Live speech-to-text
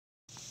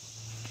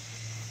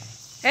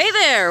Hey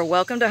there,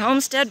 welcome to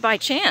Homestead by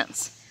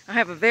Chance. I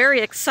have a very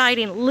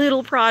exciting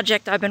little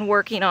project I've been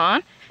working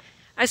on.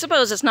 I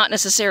suppose it's not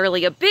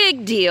necessarily a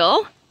big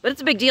deal, but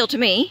it's a big deal to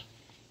me,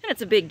 and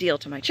it's a big deal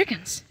to my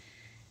chickens.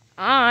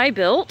 I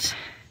built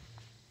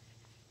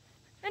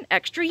an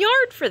extra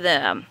yard for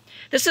them.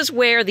 This is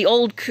where the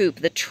old coop,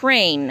 the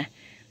train,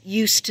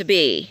 used to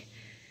be.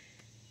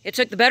 It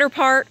took the better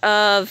part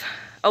of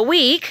a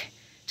week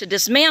to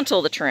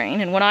dismantle the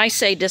train, and when I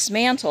say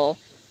dismantle,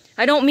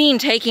 I don't mean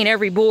taking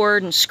every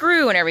board and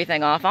screw and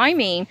everything off. I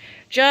mean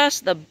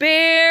just the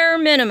bare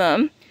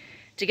minimum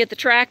to get the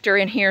tractor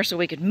in here so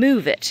we could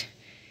move it.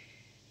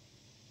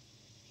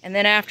 And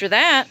then after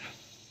that,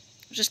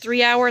 just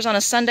 3 hours on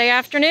a Sunday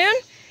afternoon,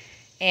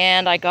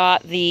 and I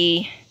got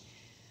the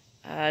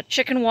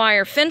chicken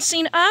wire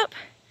fencing up.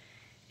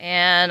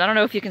 And I don't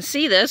know if you can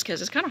see this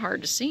because it's kind of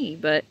hard to see,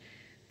 but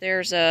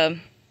there's this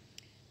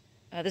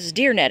is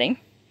deer netting.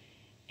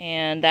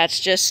 And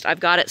that's just, I've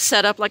got it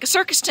set up like a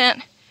circus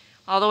tent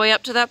all the way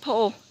up to that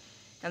pole.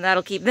 And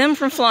that'll keep them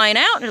from flying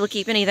out, and it'll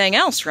keep anything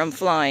else from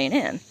flying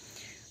in.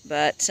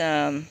 But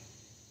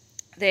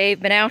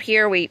they've been out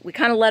here. We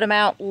kind of let them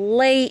out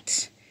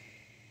late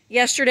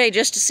yesterday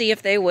just to see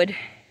if they would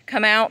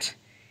come out.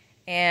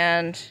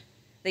 And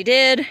they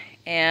did,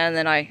 and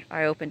then I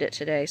opened it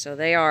today. So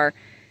they are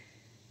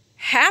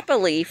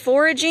happily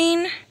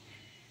foraging.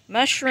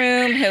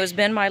 Mushroom, who has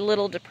been my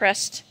little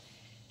depressed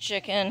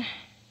chicken,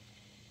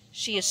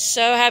 she is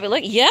so happy.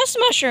 Look, yes,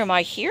 Mushroom,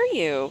 I hear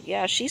you.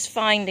 Yeah, she's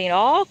finding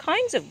all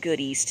kinds of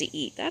goodies to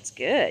eat. That's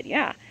good,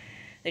 yeah.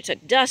 They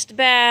took dust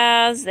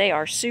baths. They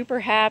are super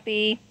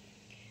happy.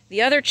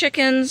 The other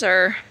chickens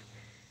are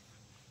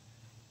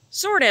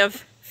sort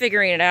of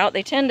figuring it out.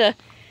 They tend to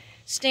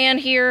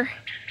stand here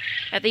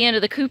at the end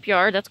of the coop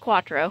yard, that's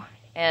Quattro,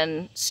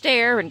 and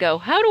stare and go,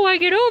 how do I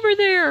get over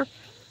there?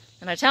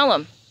 And I tell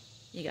them,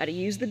 you got to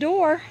use the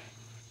door.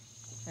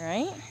 All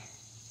right?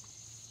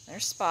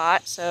 There's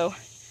Spot. So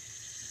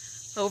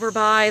over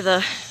by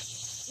the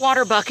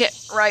water bucket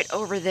right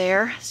over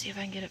there. Let's see if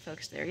I can get it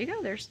focused. There you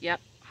go. There's, yep,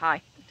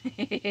 hi.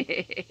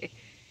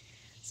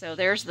 So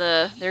there's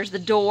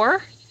the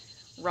door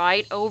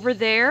right over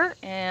there,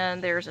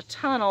 and there's a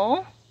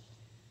tunnel.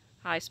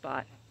 Hi,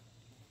 Spot.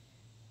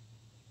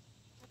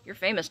 You're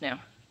famous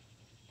now.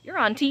 You're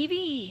on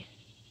TV.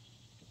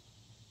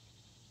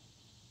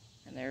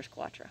 And there's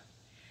Quattro.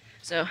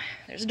 So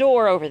there's a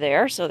door over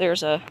there. So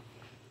there's a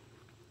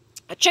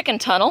chicken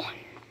tunnel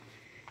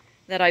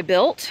that I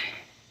built.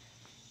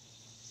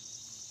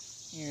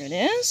 Here it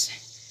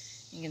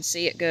is. You can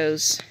see it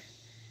goes,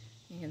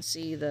 you can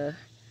see the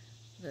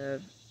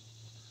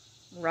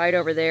right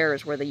over there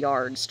is where the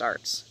yard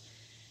starts.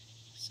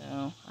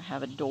 So I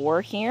have a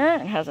door here,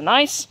 and it has a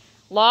nice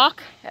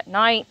lock at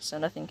night so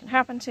nothing can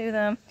happen to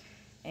them.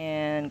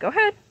 And go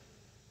ahead,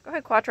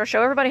 Quattro,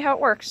 show everybody how it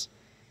works.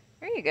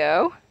 There you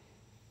go.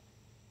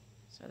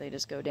 So they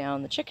just go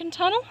down the chicken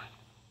tunnel.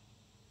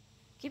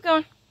 Keep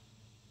going.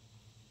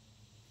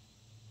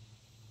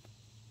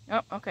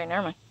 Oh, okay,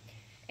 never mind.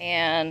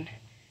 And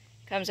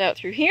comes out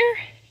through here,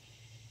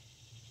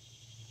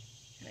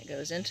 and it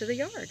goes into the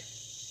yard.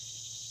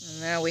 And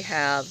now we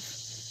have,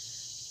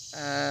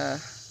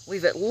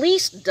 we've at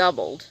least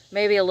doubled,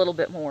 maybe a little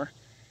bit more,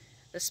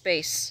 the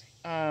space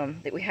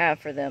that we have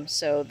for them.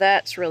 So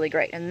that's really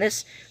great. And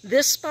this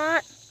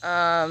spot,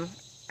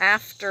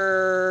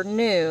 after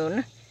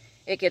noon,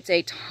 it gets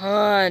a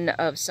ton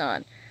of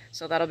sun.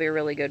 So that'll be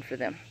really good for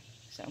them.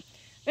 So,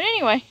 but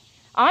anyway,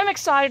 I'm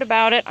excited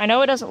about it. I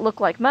know it doesn't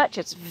look like much.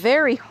 It's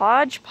very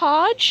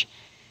hodgepodge,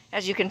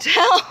 as you can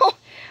tell.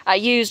 I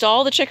used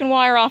all the chicken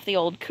wire off the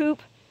old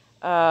coop,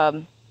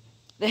 the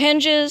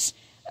hinges,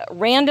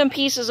 random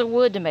pieces of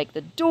wood to make the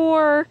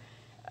door,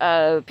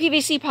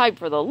 PVC pipe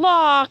for the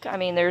lock. I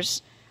mean,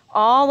 there's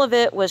all of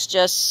it was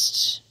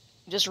just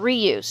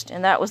reused,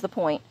 and that was the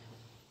point,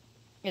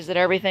 is that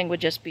everything would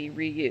just be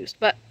reused.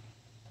 But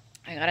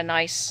I got a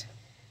nice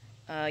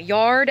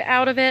yard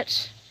out of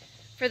it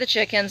for the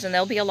chickens, and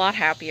they'll be a lot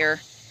happier.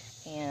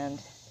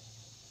 And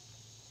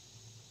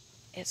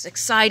it's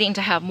exciting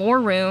to have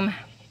more room.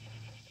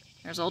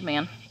 There's old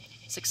man.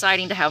 It's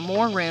exciting to have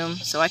more room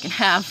so I can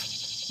have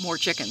more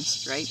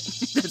chickens, right?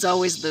 That's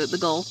always the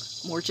goal,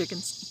 more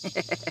chickens.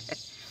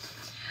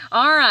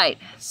 All right,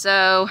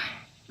 so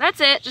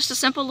that's it. Just a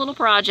simple little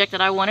project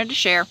that I wanted to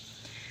share.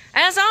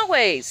 As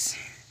always,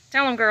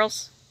 tell them,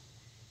 girls,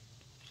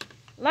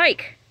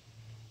 like,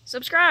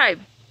 subscribe,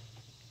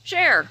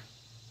 share,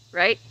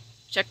 right?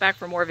 Check back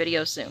for more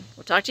videos soon.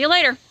 We'll talk to you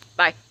later.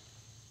 Bye.